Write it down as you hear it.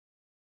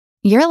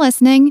You're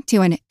listening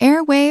to an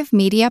Airwave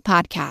Media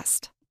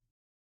Podcast.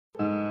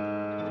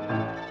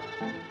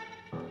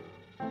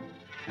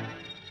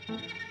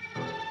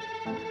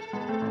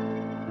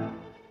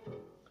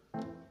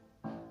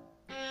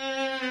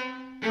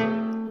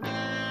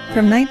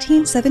 From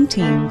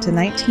 1917 to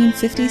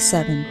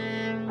 1957,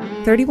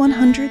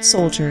 3,100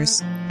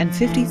 soldiers and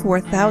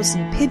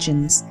 54,000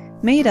 pigeons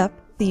made up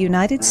the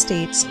United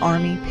States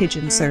Army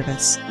Pigeon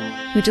Service,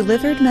 who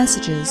delivered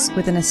messages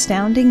with an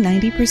astounding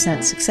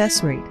 90%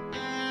 success rate.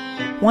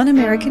 One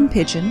American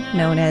pigeon,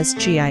 known as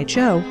G.I.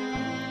 Joe,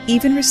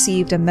 even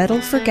received a medal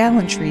for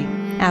gallantry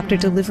after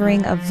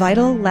delivering a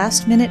vital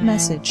last-minute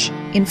message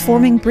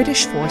informing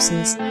British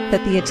forces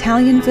that the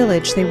Italian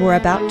village they were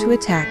about to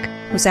attack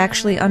was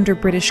actually under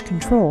British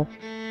control,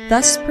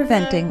 thus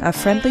preventing a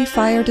friendly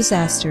fire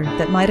disaster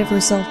that might have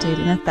resulted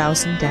in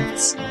 1,000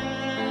 deaths.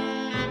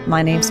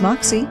 My name's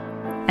Moxie,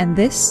 and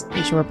this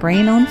is your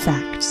Brain on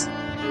Facts.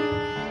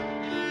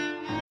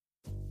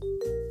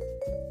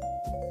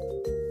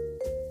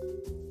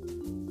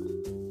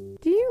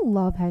 Do you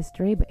love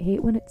history but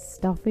hate when it's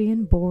stuffy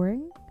and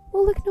boring?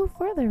 Well, look no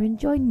further and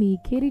join me,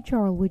 Katie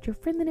Charlwood, your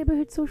friendly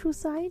neighbourhood social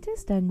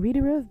scientist and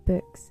reader of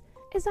books,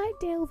 as I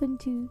delve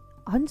into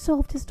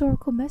unsolved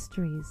historical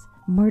mysteries,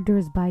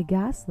 murders by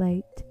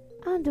gaslight,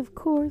 and of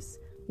course,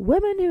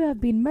 women who have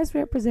been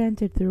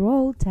misrepresented through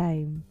all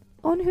time.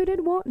 On Who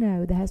Did What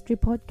Now, the history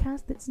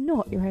podcast that's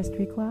not your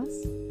history class.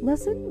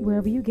 Listen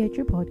wherever you get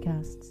your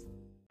podcasts.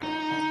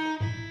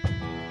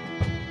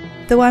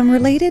 Though I'm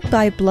related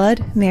by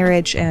blood,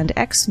 marriage, and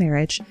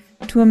ex-marriage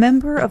to a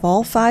member of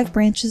all 5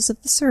 branches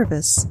of the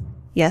service,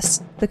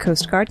 yes, the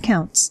Coast Guard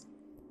counts,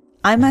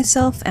 I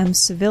myself am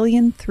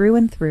civilian through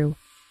and through.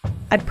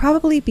 I'd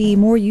probably be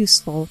more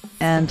useful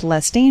and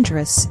less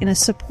dangerous in a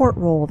support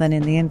role than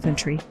in the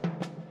infantry.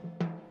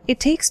 It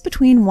takes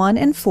between 1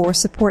 and 4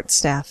 support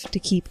staff to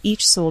keep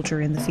each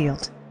soldier in the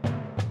field.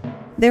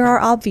 There are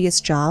obvious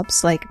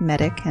jobs like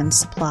medic and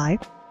supply,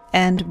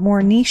 and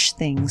more niche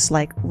things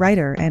like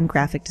writer and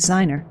graphic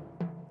designer.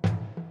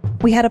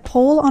 We had a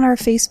poll on our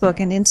Facebook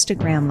and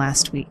Instagram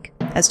last week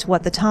as to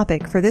what the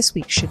topic for this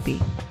week should be.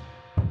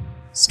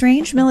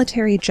 Strange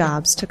military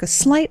jobs took a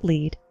slight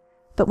lead,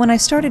 but when I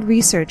started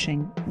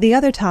researching, the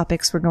other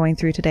topics we're going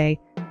through today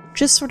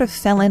just sort of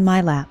fell in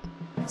my lap.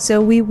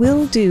 So we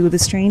will do the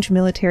strange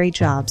military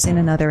jobs in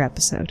another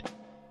episode.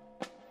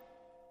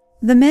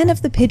 The men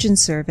of the pigeon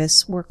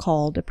service were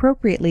called,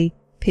 appropriately,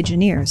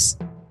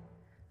 pigeoneers.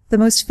 The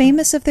most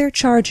famous of their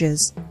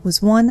charges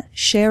was one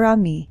cher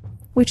ami,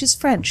 which is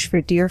French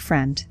for dear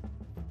friend.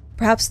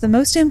 Perhaps the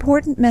most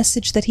important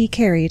message that he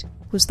carried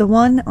was the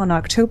one on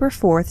October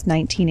 4th,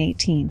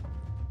 1918.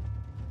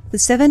 The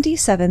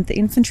 77th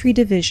Infantry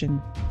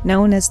Division,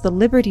 known as the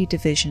Liberty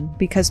Division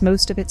because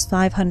most of its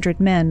 500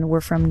 men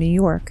were from New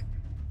York,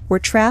 were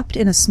trapped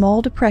in a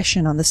small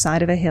depression on the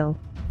side of a hill.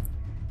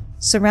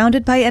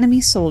 Surrounded by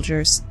enemy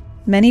soldiers,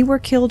 many were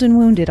killed and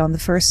wounded on the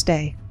first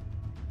day.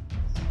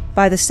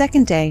 By the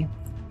second day,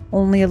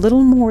 only a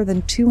little more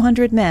than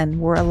 200 men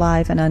were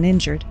alive and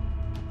uninjured.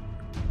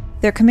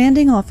 Their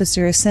commanding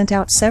officer sent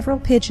out several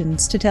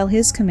pigeons to tell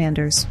his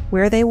commanders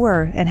where they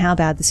were and how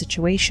bad the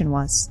situation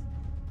was.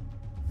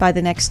 By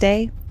the next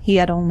day, he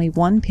had only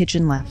 1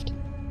 pigeon left.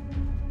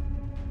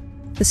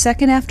 The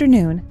second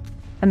afternoon,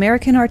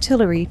 American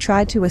artillery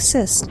tried to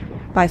assist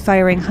by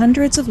firing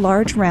hundreds of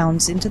large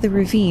rounds into the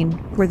ravine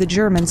where the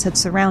Germans had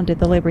surrounded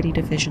the Liberty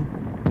Division.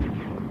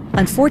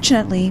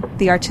 Unfortunately,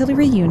 the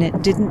artillery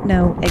unit didn't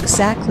know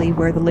exactly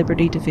where the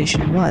Liberty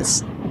Division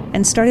was,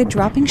 and started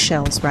dropping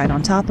shells right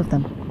on top of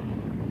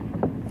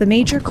them. The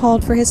major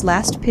called for his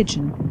last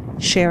pigeon,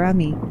 cher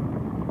ami.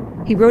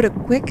 He wrote a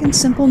quick and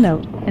simple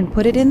note and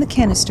put it in the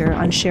canister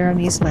on cher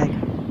ami's leg.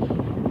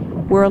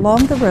 We're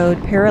along the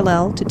road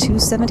parallel to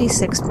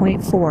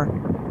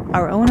 276.4.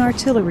 Our own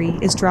artillery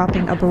is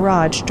dropping a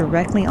barrage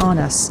directly on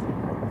us.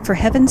 For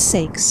heaven's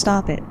sake,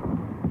 stop it.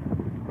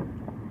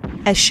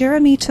 As cher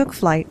ami took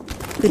flight,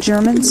 the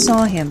Germans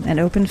saw him and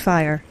opened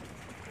fire.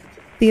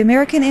 The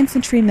American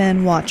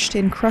infantrymen watched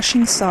in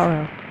crushing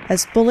sorrow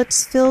as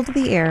bullets filled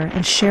the air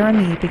and cher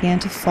ami began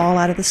to fall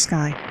out of the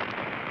sky.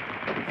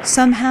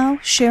 Somehow,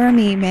 cher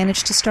ami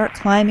managed to start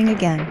climbing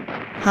again,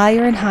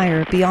 higher and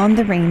higher beyond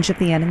the range of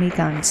the enemy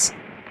guns.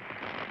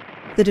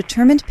 The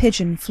determined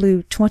pigeon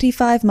flew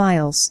 25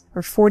 miles,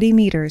 or 40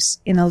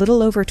 meters, in a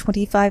little over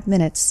 25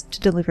 minutes to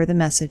deliver the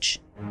message.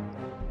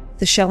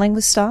 The shelling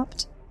was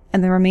stopped,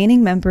 and the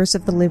remaining members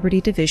of the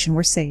Liberty Division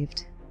were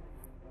saved.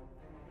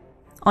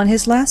 On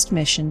his last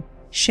mission,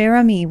 cher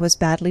ami was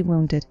badly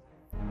wounded.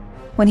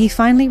 When he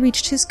finally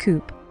reached his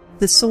coop,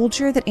 the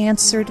soldier that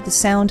answered the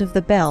sound of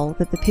the bell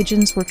that the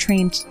pigeons were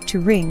trained to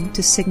ring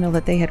to signal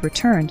that they had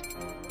returned,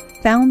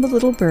 found the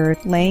little bird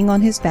laying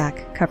on his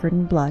back covered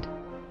in blood.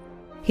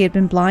 He had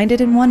been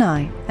blinded in one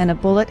eye, and a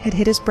bullet had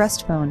hit his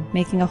breastbone,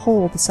 making a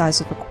hole the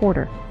size of a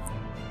quarter.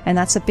 And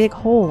that's a big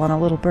hole on a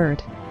little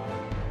bird.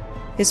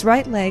 His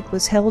right leg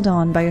was held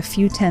on by a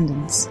few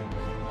tendons.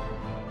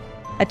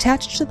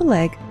 Attached to the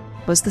leg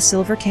was the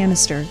silver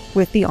canister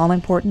with the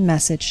all-important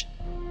message.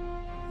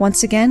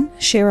 Once again,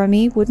 Cher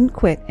Ami wouldn't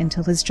quit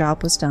until his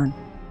job was done.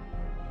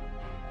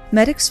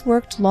 Medics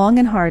worked long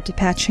and hard to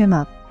patch him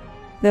up,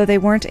 though they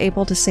weren't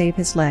able to save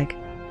his leg.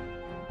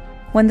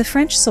 When the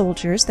French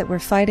soldiers that were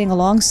fighting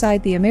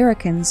alongside the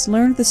Americans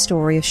learned the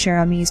story of Cher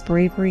Ami's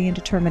bravery and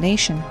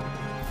determination,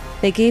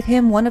 they gave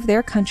him one of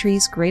their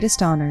country's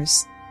greatest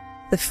honors,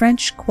 the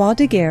French Croix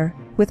de Guerre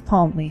with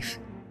palm leaf.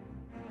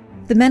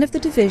 The men of the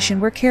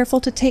division were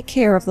careful to take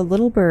care of the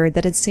little bird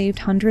that had saved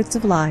hundreds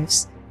of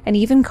lives, and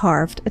even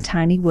carved a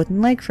tiny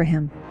wooden leg for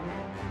him.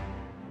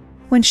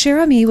 When Cher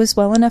Ami was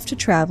well enough to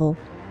travel,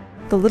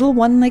 the little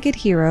one-legged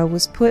hero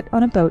was put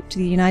on a boat to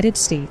the United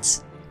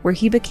States, where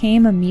he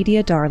became a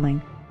media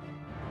darling.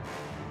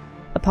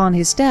 Upon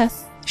his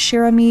death,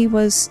 Cher Ami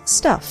was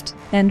stuffed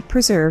and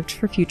preserved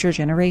for future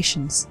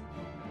generations,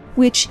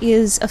 which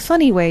is a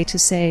funny way to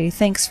say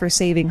thanks for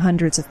saving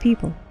hundreds of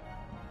people.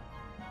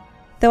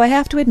 Though I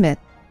have to admit,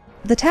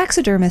 the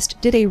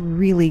taxidermist did a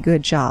really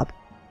good job.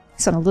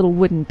 It's on a little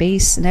wooden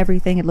base and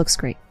everything, it looks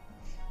great.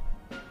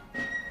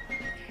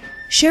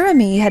 Cher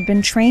Ami had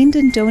been trained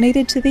and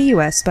donated to the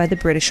US by the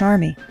British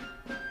Army.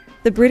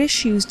 The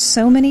British used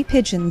so many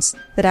pigeons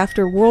that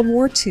after World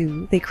War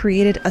II they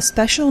created a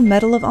special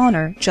Medal of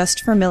Honor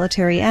just for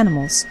military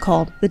animals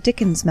called the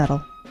Dickens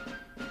Medal.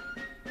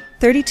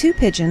 32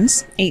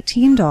 pigeons,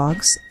 18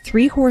 dogs,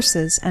 3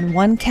 horses, and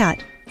 1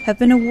 cat have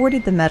been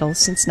awarded the medal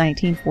since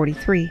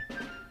 1943.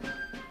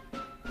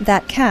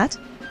 That cat,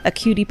 a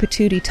cutie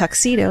patootie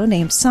tuxedo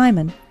named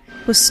Simon,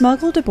 was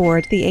smuggled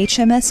aboard the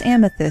HMS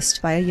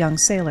Amethyst by a young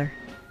sailor.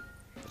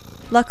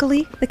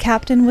 Luckily, the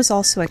captain was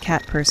also a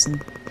cat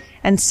person,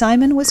 and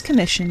Simon was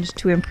commissioned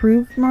to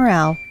improve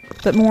morale,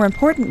 but more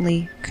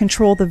importantly,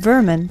 control the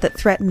vermin that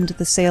threatened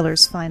the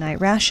sailors'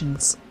 finite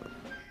rations.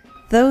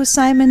 Though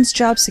Simon's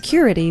job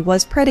security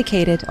was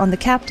predicated on the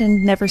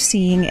captain never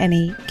seeing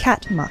any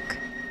cat muck.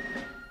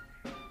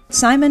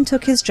 Simon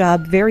took his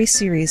job very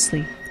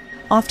seriously,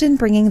 often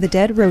bringing the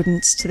dead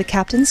rodents to the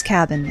captain's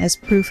cabin as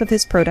proof of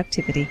his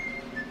productivity.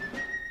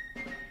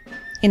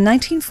 In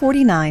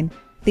 1949,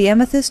 the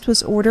Amethyst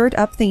was ordered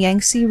up the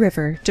Yangtze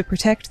River to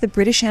protect the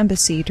British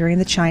Embassy during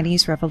the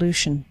Chinese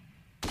Revolution.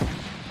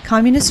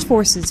 Communist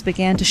forces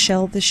began to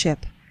shell the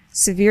ship,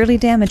 severely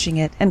damaging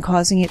it and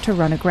causing it to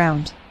run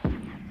aground.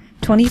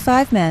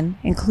 25 men,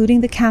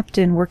 including the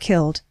captain, were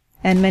killed,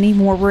 and many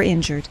more were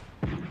injured.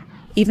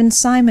 Even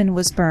Simon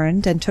was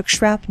burned and took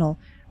shrapnel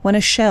when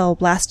a shell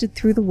blasted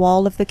through the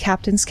wall of the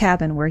captain's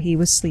cabin where he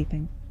was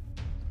sleeping.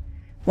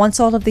 Once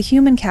all of the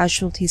human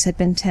casualties had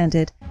been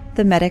tended,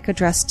 the medic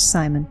addressed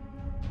Simon.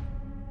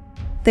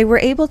 They were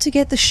able to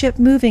get the ship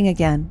moving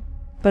again,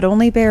 but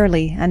only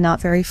barely and not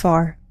very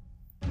far.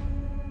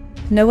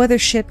 No other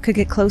ship could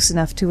get close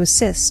enough to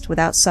assist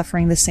without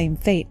suffering the same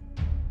fate.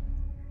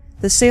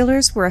 The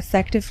sailors were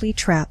effectively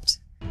trapped,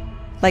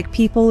 like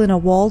people in a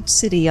walled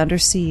city under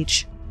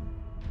siege.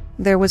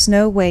 There was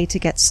no way to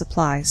get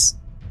supplies.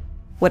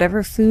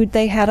 Whatever food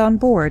they had on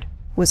board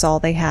was all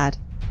they had.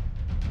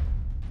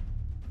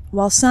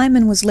 While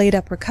Simon was laid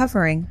up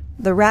recovering,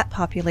 the rat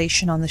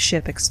population on the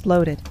ship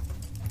exploded.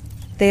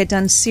 They had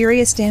done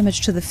serious damage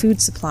to the food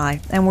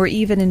supply and were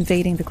even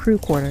invading the crew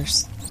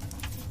quarters.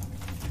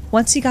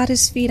 Once he got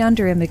his feet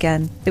under him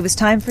again, it was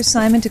time for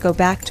Simon to go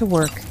back to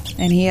work,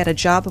 and he had a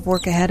job of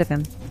work ahead of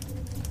him.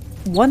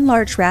 One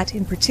large rat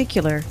in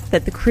particular,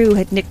 that the crew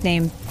had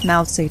nicknamed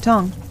Mao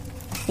Zedong,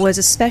 was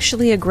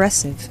especially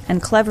aggressive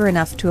and clever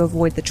enough to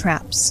avoid the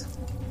traps.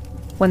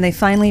 When they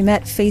finally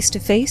met face to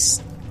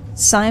face,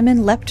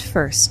 Simon leapt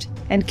first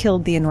and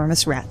killed the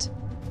enormous rat.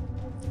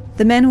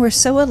 The men were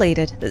so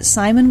elated that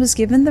Simon was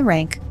given the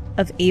rank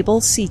of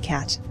Able Sea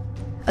Cat,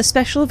 a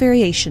special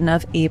variation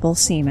of Able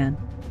Seaman.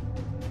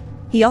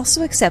 He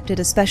also accepted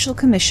a special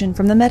commission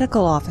from the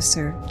medical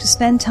officer to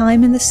spend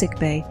time in the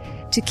sickbay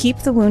to keep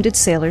the wounded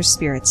sailors'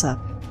 spirits up.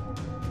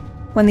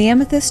 When the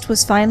Amethyst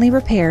was finally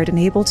repaired and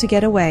able to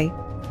get away,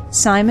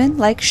 Simon,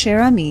 like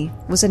Cher Ami,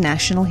 was a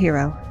national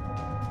hero.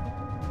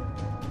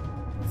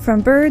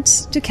 From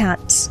birds to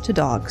cats to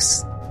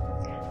dogs.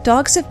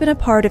 Dogs have been a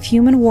part of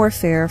human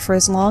warfare for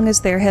as long as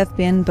there have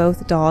been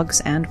both dogs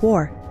and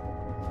war.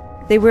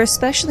 They were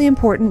especially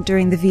important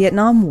during the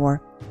Vietnam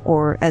War,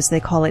 or as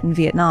they call it in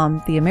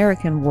Vietnam, the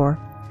American War,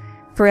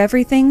 for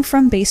everything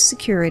from base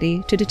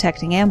security to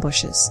detecting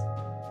ambushes.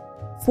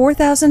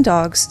 4,000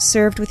 dogs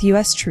served with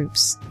U.S.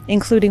 troops,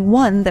 including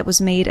one that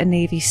was made a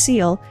Navy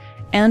SEAL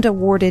and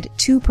awarded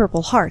 2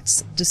 Purple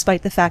Hearts,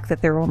 despite the fact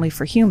that they're only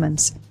for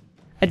humans,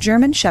 a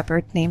German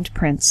Shepherd named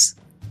Prince.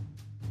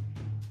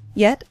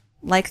 Yet,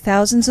 like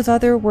thousands of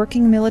other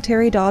working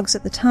military dogs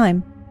at the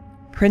time,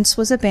 Prince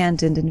was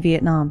abandoned in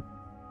Vietnam.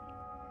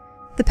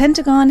 The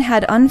Pentagon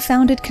had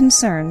unfounded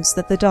concerns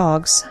that the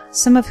dogs,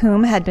 some of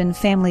whom had been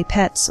family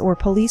pets or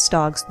police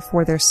dogs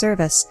before their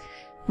service,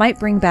 might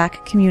bring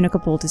back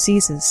communicable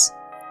diseases.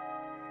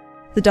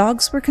 The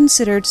dogs were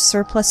considered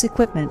surplus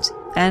equipment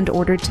and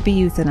ordered to be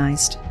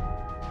euthanized.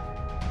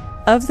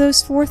 Of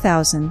those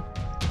 4,000,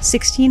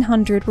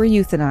 1,600 were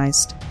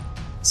euthanized.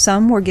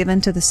 Some were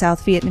given to the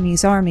South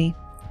Vietnamese Army,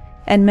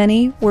 and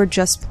many were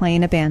just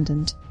plain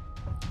abandoned.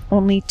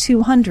 only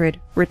 200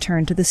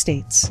 returned to the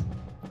States.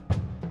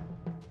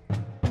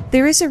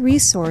 There is a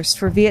resource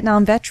for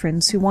Vietnam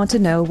veterans who want to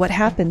know what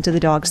happened to the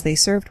dogs they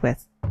served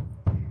with.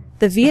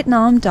 The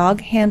Vietnam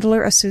Dog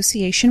Handler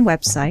Association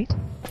website,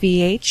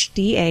 vhda.us,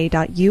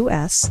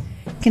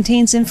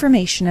 contains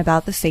information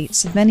about the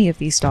fates of many of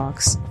these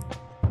dogs.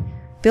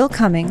 Bill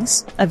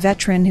Cummings, a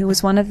veteran who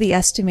was one of the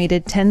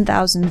estimated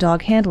 10,000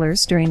 dog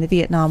handlers during the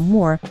Vietnam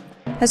War,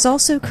 has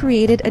also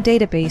created a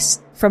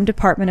database from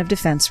Department of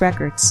Defense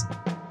records.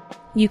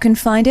 You can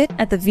find it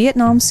at the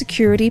Vietnam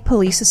Security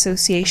Police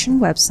Association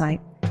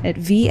website at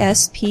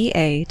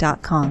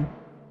vspa.com.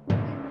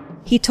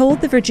 He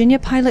told the Virginia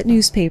Pilot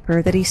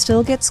newspaper that he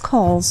still gets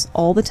calls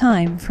all the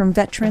time from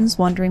veterans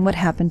wondering what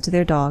happened to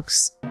their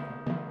dogs.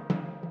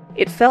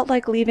 It felt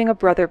like leaving a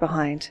brother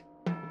behind.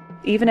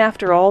 Even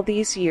after all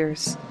these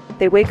years,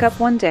 they wake up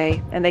one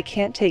day and they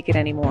can't take it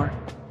anymore.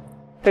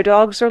 Their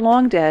dogs are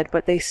long dead,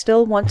 but they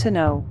still want to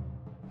know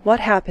what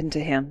happened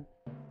to him.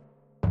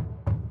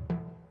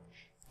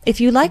 If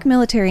you like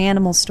military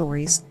animal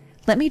stories,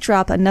 let me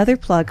drop another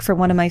plug for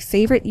one of my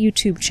favorite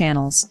YouTube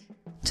channels,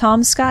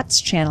 Tom Scott's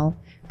channel,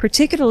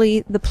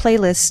 particularly the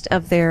playlist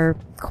of their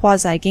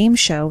quasi-game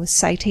show,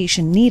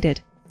 Citation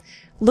Needed.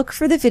 Look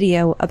for the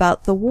video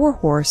about the war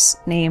horse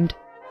named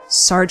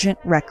Sergeant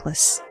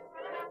Reckless.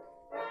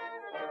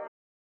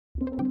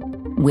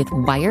 With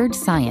Wired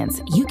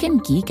Science, you can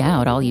geek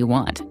out all you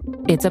want.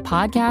 It's a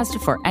podcast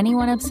for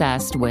anyone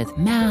obsessed with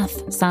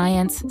math,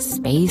 science,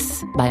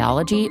 space,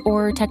 biology,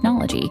 or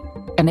technology.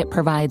 And it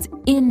provides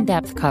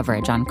in-depth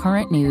coverage on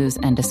current news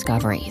and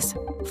discoveries.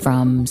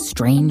 From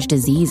strange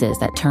diseases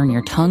that turn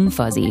your tongue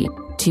fuzzy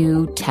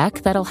to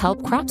tech that'll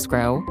help crops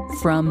grow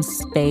from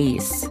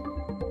space.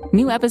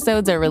 New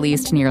episodes are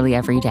released nearly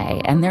every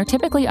day, and they're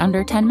typically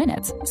under 10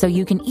 minutes, so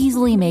you can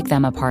easily make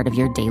them a part of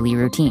your daily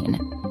routine.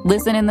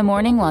 Listen in the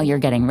morning while you're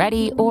getting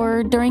ready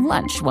or during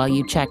lunch while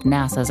you check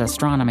NASA's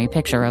astronomy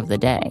picture of the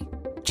day.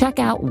 Check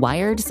out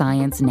Wired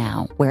Science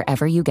now,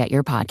 wherever you get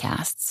your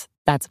podcasts.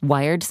 That's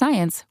Wired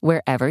Science,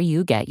 wherever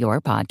you get your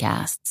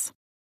podcasts.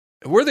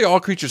 We're the All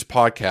Creatures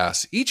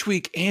Podcast. Each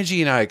week,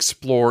 Angie and I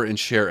explore and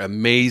share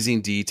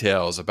amazing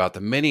details about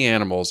the many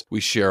animals we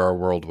share our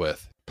world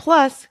with.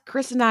 Plus,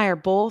 Chris and I are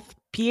both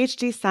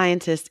PhD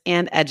scientists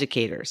and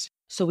educators.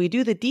 So we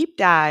do the deep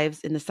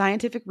dives in the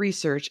scientific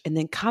research and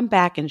then come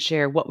back and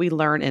share what we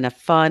learn in a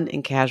fun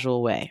and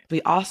casual way.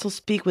 We also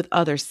speak with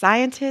other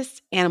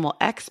scientists, animal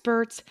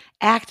experts,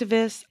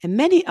 activists, and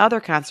many other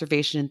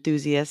conservation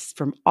enthusiasts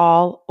from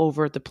all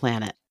over the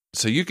planet.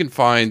 So you can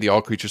find the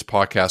All Creatures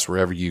Podcast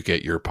wherever you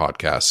get your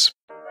podcasts.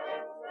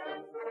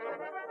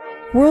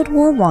 World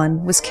War I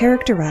was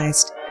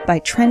characterized by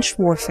trench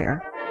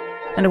warfare,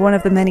 and one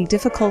of the many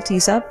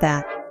difficulties of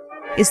that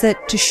is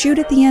that to shoot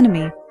at the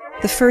enemy,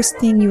 the first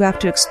thing you have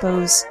to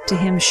expose to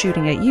him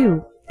shooting at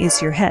you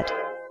is your head.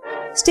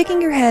 Sticking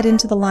your head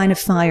into the line of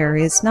fire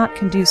is not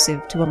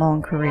conducive to a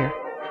long career.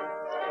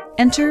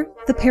 Enter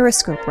the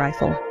periscope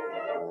rifle.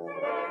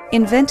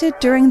 Invented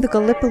during the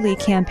Gallipoli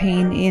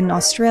campaign in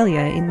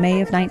Australia in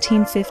May of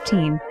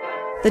 1915,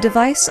 the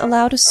device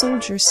allowed a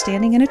soldier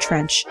standing in a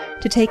trench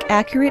to take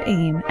accurate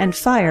aim and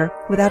fire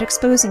without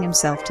exposing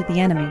himself to the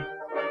enemy.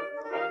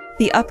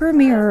 The upper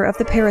mirror of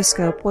the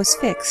periscope was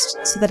fixed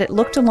so that it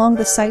looked along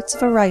the sights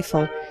of a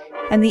rifle,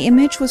 and the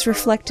image was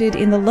reflected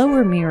in the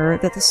lower mirror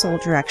that the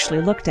soldier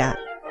actually looked at.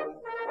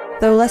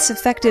 Though less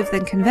effective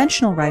than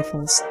conventional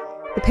rifles,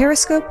 the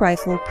periscope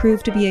rifle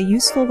proved to be a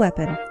useful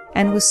weapon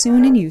and was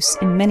soon in use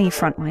in many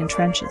frontline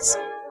trenches.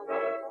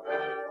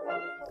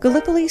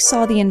 Gallipoli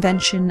saw the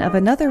invention of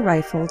another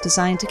rifle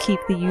designed to keep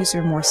the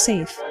user more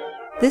safe,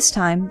 this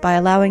time by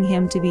allowing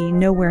him to be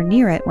nowhere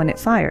near it when it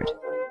fired.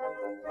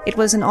 It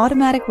was an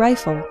automatic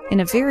rifle in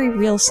a very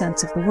real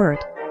sense of the word.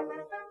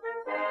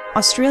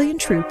 Australian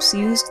troops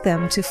used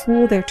them to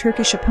fool their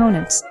Turkish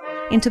opponents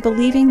into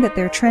believing that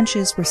their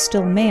trenches were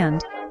still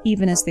manned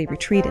even as they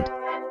retreated.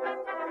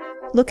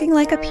 Looking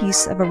like a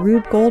piece of a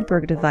Rube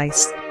Goldberg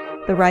device,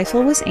 the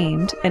rifle was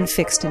aimed and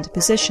fixed into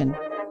position.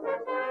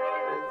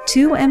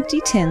 2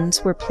 empty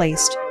tins were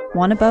placed,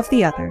 one above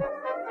the other,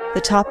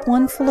 the top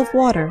one full of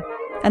water,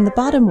 and the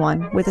bottom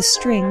one with a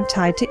string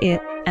tied to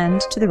it and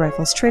to the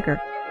rifle's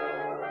trigger.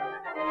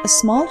 A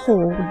small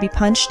hole would be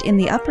punched in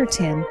the upper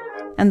tin,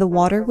 and the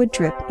water would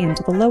drip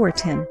into the lower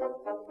tin.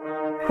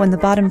 When the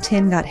bottom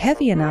tin got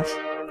heavy enough,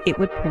 it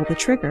would pull the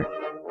trigger.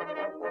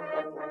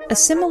 A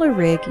similar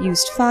rig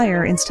used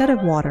fire instead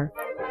of water,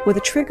 with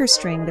a trigger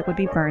string that would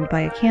be burned by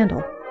a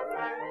candle.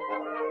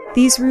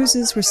 These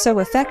ruses were so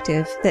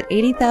effective that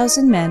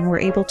 80,000 men were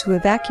able to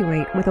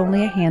evacuate with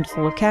only a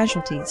handful of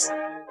casualties.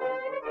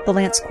 The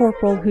lance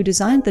corporal who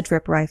designed the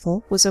drip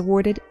rifle was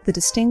awarded the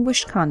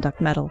Distinguished Conduct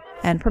Medal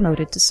and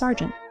promoted to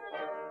sergeant.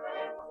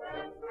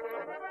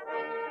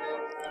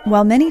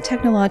 While many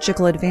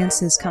technological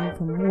advances come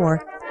from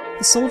war,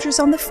 the soldiers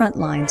on the front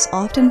lines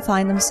often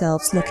find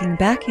themselves looking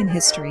back in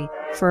history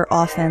for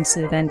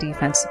offensive and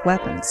defensive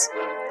weapons.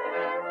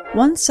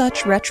 One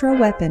such retro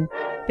weapon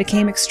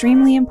became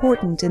extremely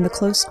important in the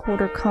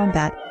close-quarter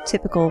combat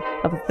typical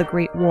of the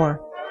Great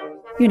War.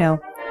 You know,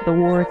 the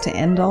war to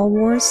end all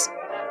wars,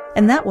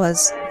 and that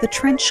was the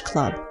trench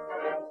club.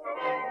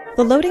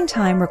 The loading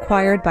time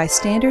required by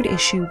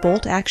standard-issue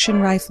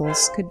bolt-action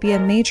rifles could be a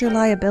major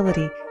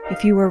liability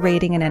if you were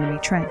raiding an enemy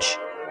trench.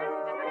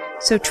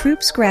 So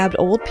troops grabbed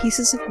old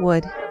pieces of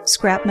wood,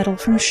 scrap metal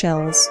from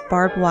shells,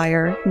 barbed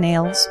wire,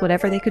 nails,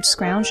 whatever they could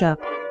scrounge up,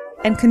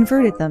 and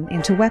converted them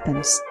into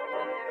weapons.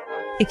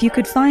 If you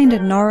could find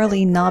a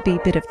gnarly, knobby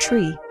bit of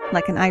tree,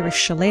 like an Irish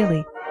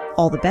shillelagh,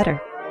 all the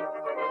better.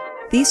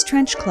 These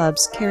trench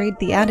clubs carried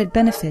the added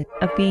benefit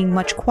of being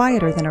much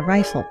quieter than a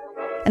rifle,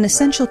 an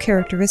essential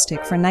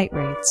characteristic for night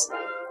raids.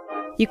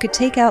 You could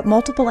take out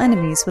multiple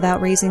enemies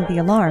without raising the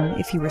alarm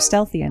if you were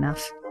stealthy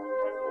enough.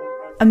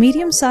 A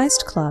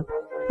medium-sized club,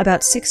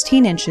 about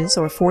 16 inches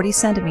or 40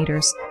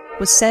 centimeters,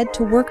 was said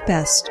to work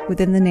best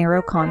within the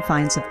narrow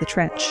confines of the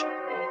trench.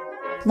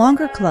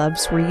 Longer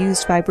clubs were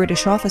used by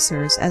British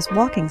officers as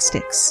walking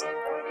sticks,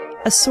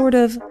 a sort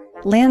of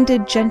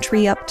landed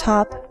gentry up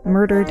top,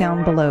 murder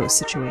down below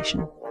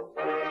situation.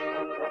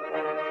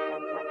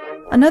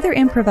 Another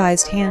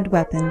improvised hand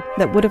weapon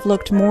that would have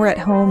looked more at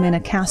home in a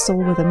castle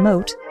with a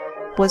moat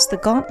was the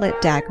gauntlet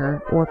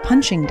dagger or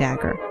punching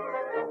dagger.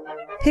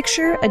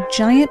 Picture a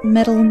giant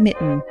metal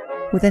mitten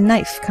with a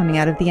knife coming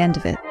out of the end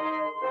of it.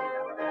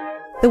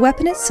 The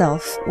weapon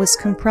itself was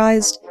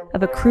comprised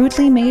of a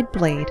crudely made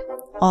blade,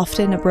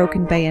 often a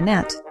broken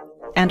bayonet,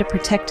 and a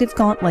protective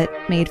gauntlet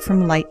made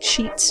from light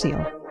sheet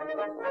steel.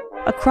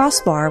 A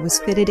crossbar was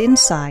fitted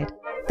inside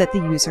that the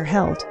user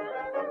held.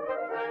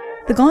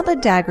 The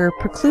gauntlet dagger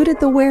precluded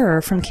the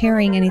wearer from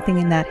carrying anything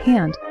in that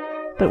hand,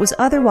 but was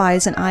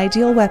otherwise an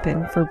ideal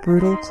weapon for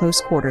brutal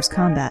close-quarters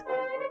combat.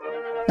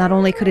 Not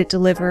only could it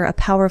deliver a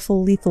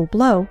powerful lethal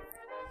blow,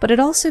 but it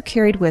also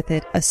carried with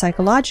it a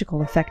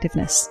psychological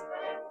effectiveness.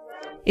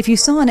 If you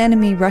saw an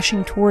enemy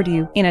rushing toward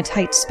you in a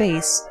tight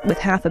space with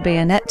half a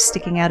bayonet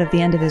sticking out of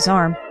the end of his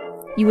arm,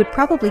 you would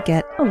probably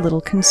get a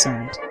little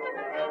concerned.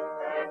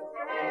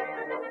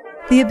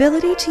 The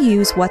ability to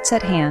use what's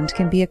at hand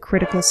can be a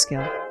critical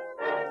skill.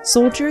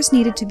 Soldiers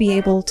needed to be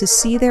able to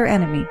see their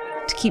enemy,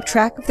 to keep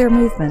track of their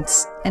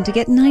movements, and to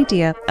get an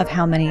idea of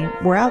how many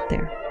were out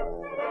there.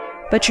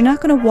 But you're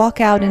not going to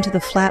walk out into the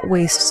flat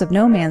wastes of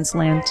no man's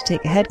land to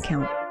take a head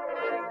count.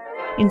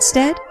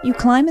 Instead, you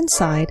climb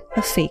inside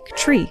a fake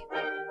tree.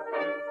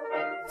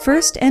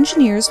 First,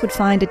 engineers would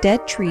find a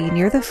dead tree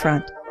near the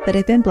front that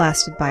had been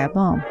blasted by a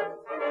bomb.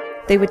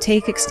 They would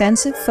take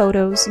extensive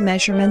photos,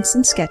 measurements,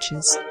 and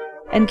sketches,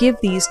 and give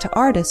these to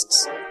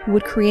artists who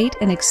would create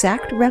an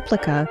exact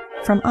replica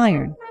from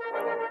iron.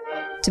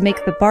 To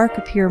make the bark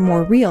appear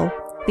more real,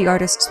 the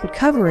artists would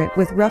cover it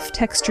with rough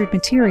textured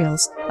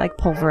materials like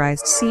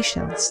pulverized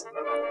seashells.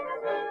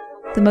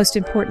 The most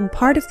important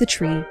part of the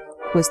tree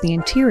was the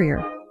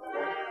interior.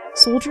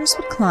 Soldiers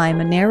would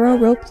climb a narrow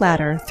rope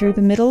ladder through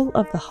the middle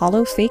of the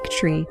hollow fake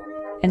tree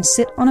and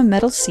sit on a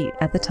metal seat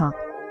at the top.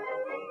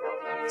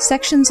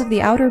 Sections of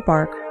the outer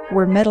bark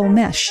were metal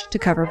mesh to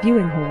cover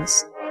viewing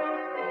holes.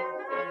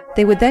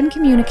 They would then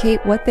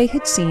communicate what they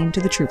had seen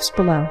to the troops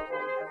below.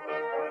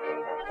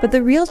 But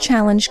the real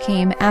challenge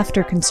came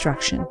after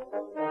construction.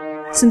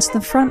 Since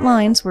the front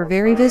lines were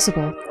very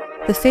visible,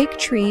 the fake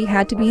tree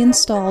had to be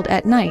installed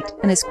at night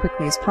and as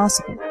quickly as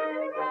possible.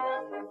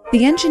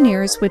 The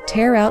engineers would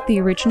tear out the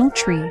original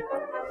tree,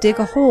 dig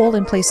a hole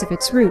in place of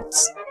its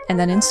roots, and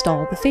then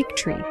install the fake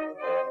tree.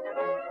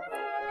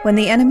 When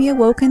the enemy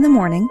awoke in the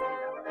morning,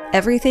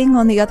 everything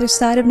on the other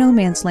side of no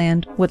man's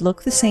land would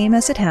look the same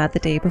as it had the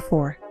day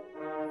before.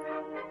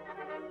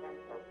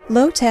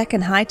 Low-tech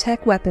and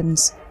high-tech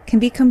weapons can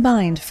be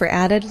combined for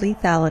added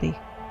lethality.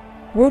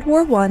 World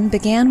War I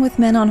began with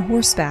men on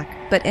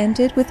horseback, but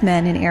ended with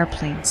men in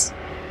airplanes.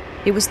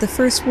 It was the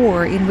first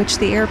war in which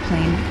the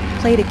airplane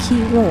played a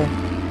key role,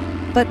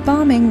 but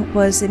bombing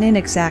was an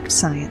inexact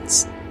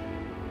science.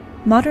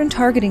 Modern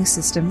targeting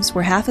systems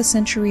were half a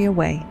century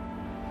away.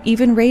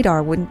 Even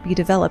radar wouldn't be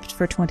developed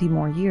for 20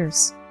 more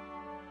years.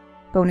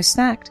 Bonus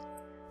fact,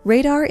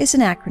 radar is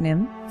an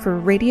acronym for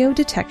Radio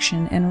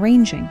Detection and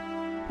Ranging,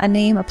 a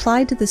name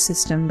applied to the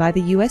system by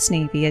the U.S.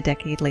 Navy a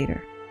decade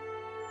later.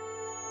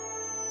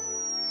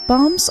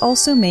 Bombs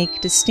also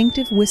make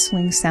distinctive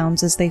whistling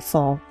sounds as they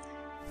fall,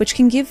 which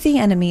can give the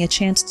enemy a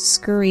chance to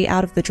scurry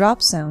out of the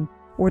drop zone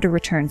or to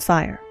return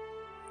fire.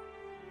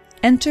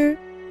 Enter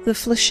the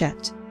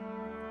flechette.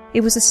 It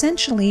was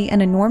essentially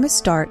an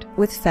enormous dart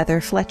with feather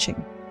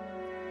fletching.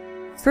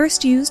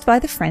 First used by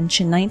the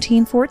French in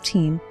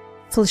 1914,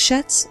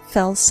 flechettes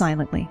fell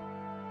silently.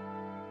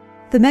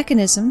 The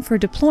mechanism for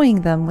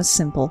deploying them was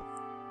simple.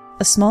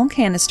 A small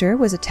canister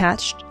was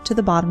attached to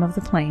the bottom of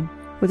the plane,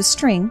 with a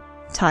string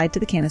tied to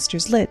the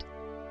canister's lid.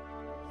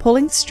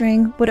 Pulling the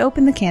string would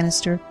open the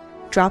canister,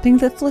 dropping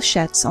the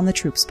flechettes on the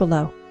troops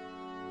below.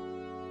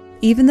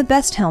 Even the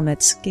best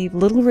helmets gave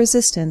little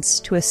resistance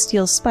to a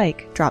steel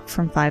spike dropped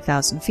from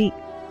 5,000 feet.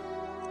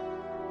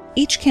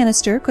 Each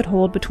canister could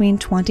hold between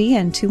 20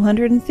 and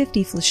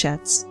 250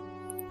 flechettes.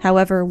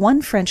 However,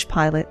 one French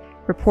pilot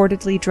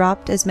reportedly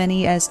dropped as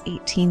many as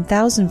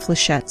 18,000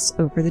 flechettes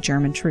over the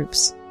German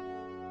troops.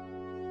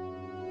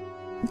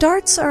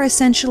 Darts are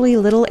essentially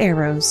little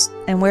arrows,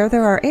 and where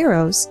there are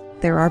arrows,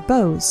 there are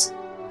bows.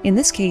 In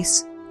this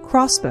case,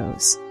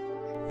 crossbows.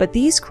 But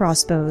these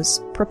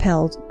crossbows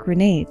propelled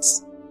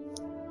grenades.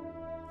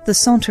 The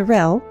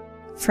sauterelle,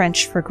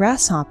 French for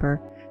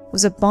grasshopper,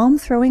 was a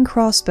bomb-throwing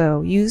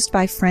crossbow used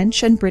by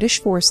French and British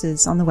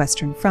forces on the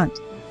Western Front.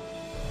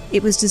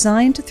 It was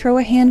designed to throw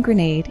a hand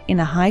grenade in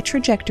a high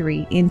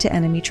trajectory into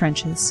enemy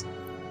trenches.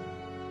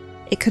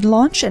 It could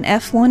launch an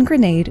F1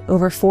 grenade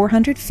over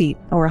 400 feet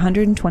or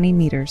 120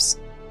 meters.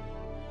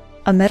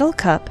 A metal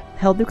cup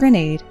held the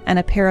grenade, and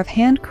a pair of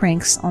hand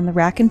cranks on the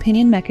rack and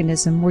pinion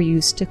mechanism were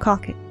used to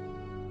cock it.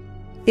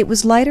 It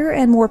was lighter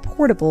and more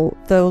portable,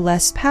 though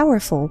less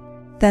powerful,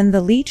 than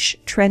the Leach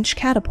trench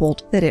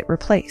catapult that it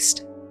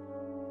replaced.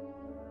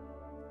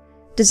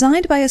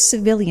 Designed by a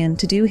civilian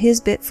to do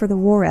his bit for the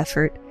war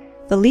effort,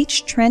 the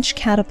Leach trench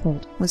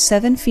catapult was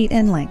 7 feet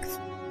in length.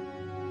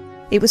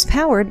 It was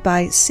powered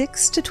by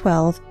 6 to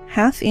 12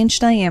 half-inch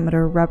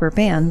diameter rubber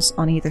bands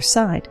on either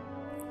side,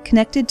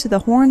 connected to the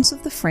horns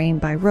of the frame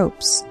by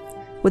ropes,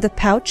 with a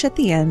pouch at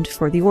the end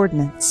for the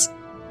ordnance.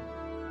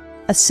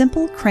 A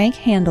simple crank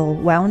handle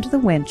wound the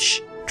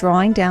winch,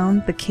 drawing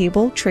down the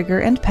cable, trigger,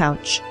 and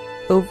pouch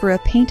over a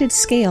painted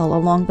scale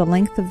along the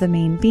length of the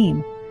main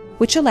beam,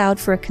 which allowed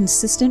for a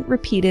consistent,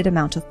 repeated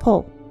amount of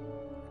pull.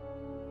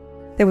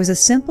 There was a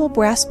simple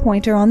brass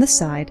pointer on the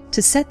side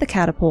to set the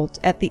catapult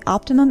at the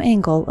optimum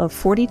angle of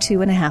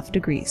 42.5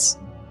 degrees.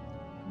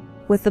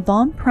 With the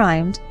bomb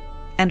primed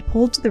and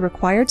pulled to the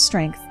required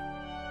strength,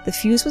 the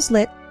fuse was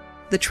lit,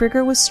 the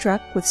trigger was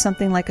struck with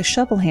something like a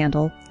shovel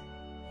handle,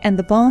 and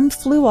the bomb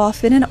flew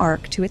off in an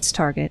arc to its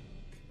target.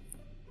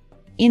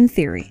 In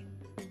theory.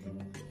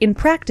 In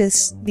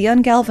practice, the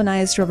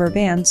ungalvanized rubber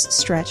bands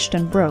stretched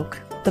and broke,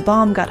 the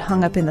bomb got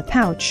hung up in the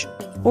pouch,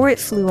 or it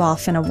flew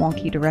off in a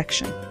wonky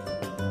direction.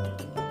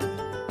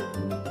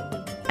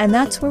 And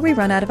that's where we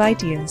run out of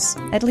ideas,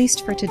 at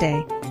least for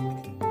today.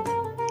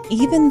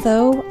 Even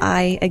though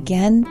I,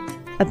 again,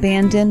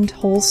 abandoned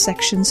whole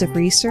sections of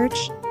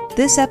research,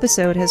 this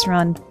episode has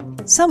run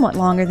somewhat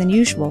longer than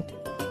usual,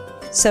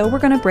 so we're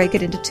going to break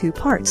it into 2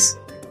 parts.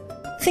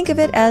 Think of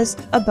it as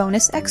a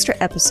bonus extra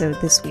episode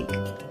this week.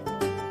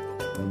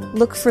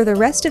 Look for the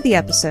rest of the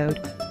episode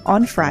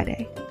on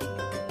Friday.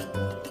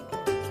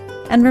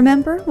 And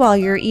remember, while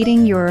you're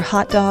eating your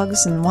hot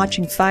dogs and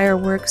watching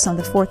fireworks on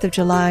the 4th of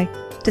July,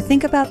 to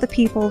think about the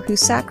people whose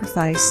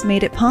sacrifice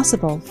made it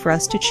possible for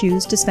us to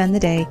choose to spend the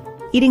day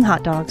eating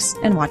hot dogs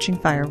and watching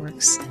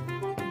fireworks.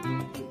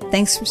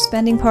 Thanks for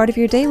spending part of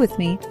your day with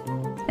me,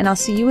 and I'll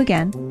see you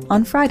again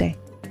on Friday.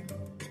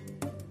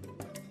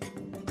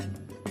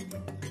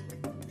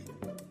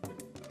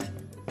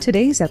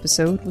 Today's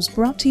episode was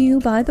brought to you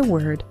by the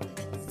word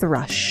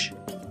thrush.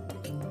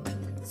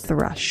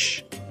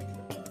 Thrush.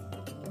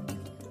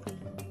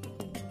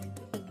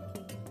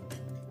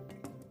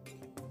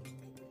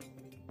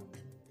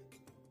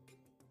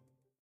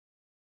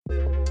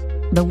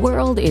 The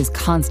world is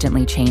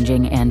constantly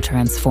changing and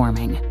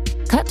transforming.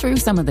 Cut through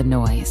some of the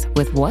noise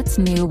with What's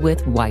New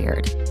with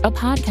Wired, a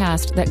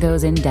podcast that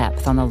goes in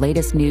depth on the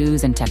latest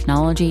news and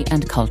technology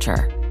and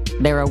culture.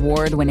 Their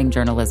award-winning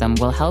journalism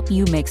will help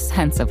you make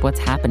sense of what's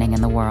happening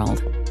in the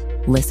world.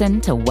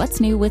 Listen to What's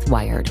New with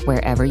Wired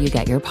wherever you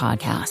get your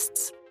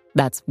podcasts.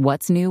 That's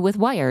What's New with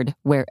Wired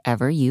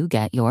wherever you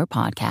get your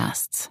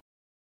podcasts.